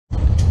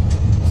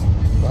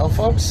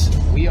folks,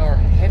 we are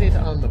headed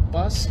on the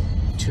bus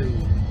to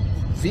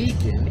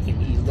Vigan in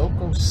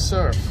Ilocos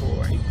Sur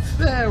for a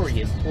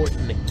very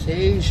important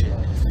occasion.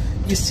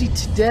 You see,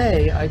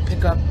 today I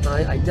pick up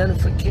my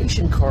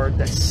identification card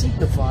that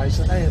signifies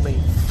that I am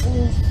a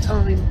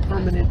full-time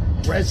permanent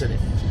resident.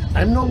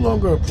 I'm no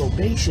longer a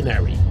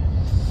probationary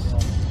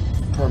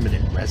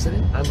permanent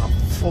resident. I'm a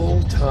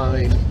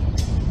full-time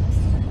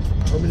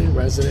permanent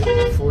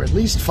resident for at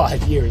least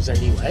 5 years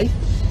anyway.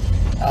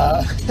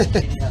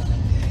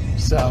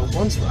 So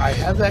once I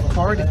have that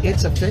card,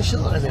 it's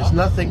official and there's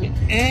nothing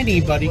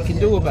anybody can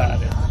do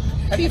about it.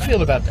 How do you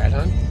feel about that,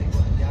 hon?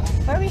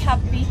 Very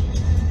happy.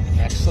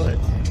 Excellent.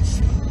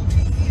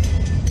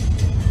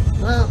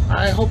 Well,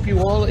 I hope you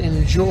all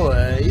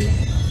enjoy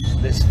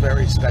this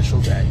very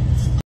special day.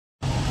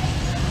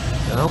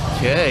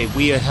 Okay,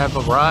 we have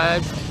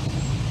arrived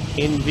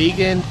in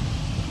Vigan.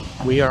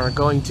 We are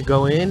going to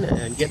go in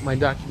and get my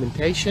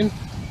documentation.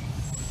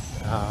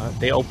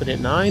 They open at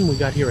 9. We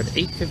got here at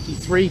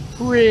 8:53.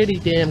 Pretty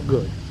damn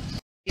good.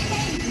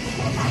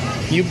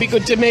 You be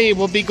good to me,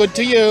 we'll be good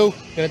to you.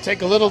 Gonna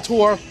take a little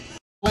tour.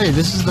 Wait,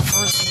 this is the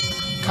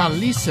first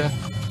Calisa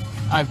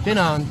I've been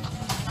on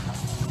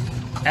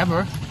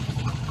ever.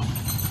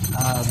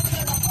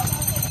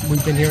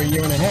 We've been here a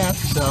year and a half,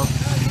 so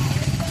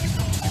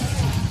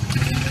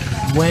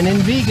when in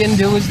Vigan,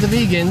 do as the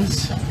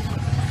vegans.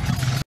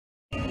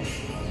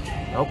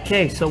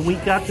 Okay, so we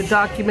got the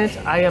documents.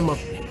 I am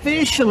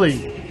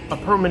officially a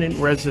permanent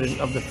resident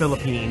of the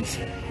Philippines,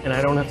 and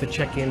I don't have to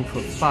check in for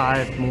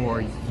 5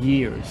 more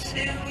years.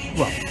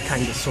 Well,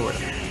 kind of, sort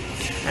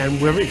of. And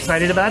we're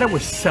excited about it. We're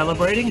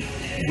celebrating.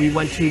 We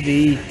went to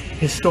the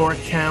historic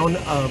town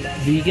of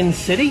Vigan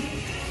City,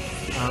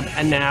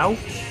 and now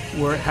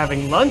we're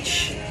having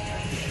lunch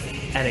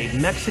at a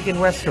Mexican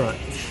restaurant.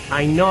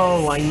 I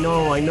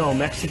know,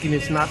 Mexican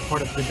is not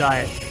part of the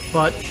diet,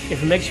 but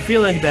if it makes you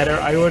feel any better,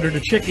 I ordered a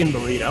chicken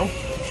burrito,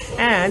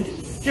 and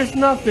there's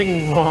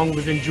nothing wrong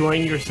with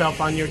enjoying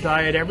yourself on your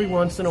diet every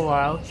once in a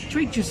while.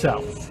 Treat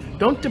yourself.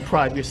 Don't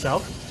deprive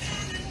yourself.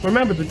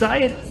 Remember, the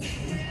diet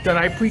that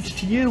I preach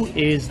to you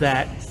is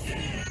that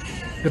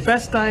the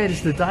best diet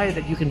is the diet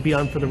that you can be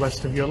on for the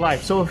rest of your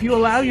life. So if you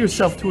allow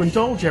yourself to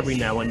indulge every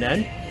now and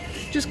then,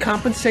 just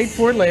compensate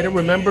for it later.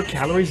 Remember,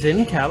 calories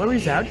in,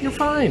 calories out, you're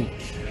fine.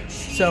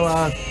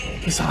 So,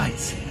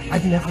 besides,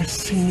 I've never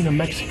seen a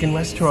Mexican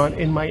restaurant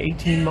in my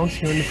 18 months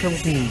here in the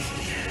Philippines.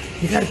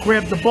 You gotta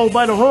grab the bull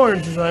by the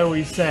horns, as I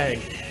always say.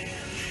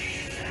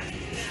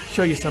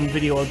 Show you some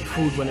video of the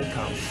food when it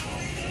comes.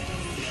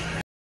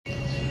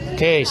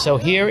 Okay, so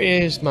here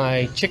is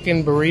my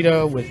chicken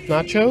burrito with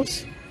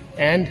nachos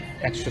and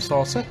extra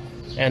salsa.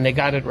 And they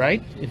got it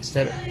right.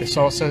 Instead of the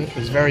salsa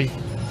is very...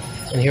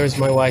 And here's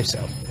my wife's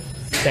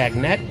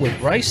bagnette with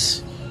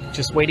rice,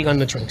 just waiting on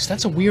the drinks.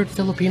 That's a weird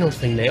Filipino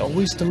thing. They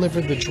always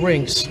deliver the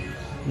drinks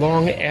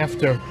long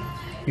after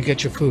you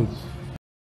get your food.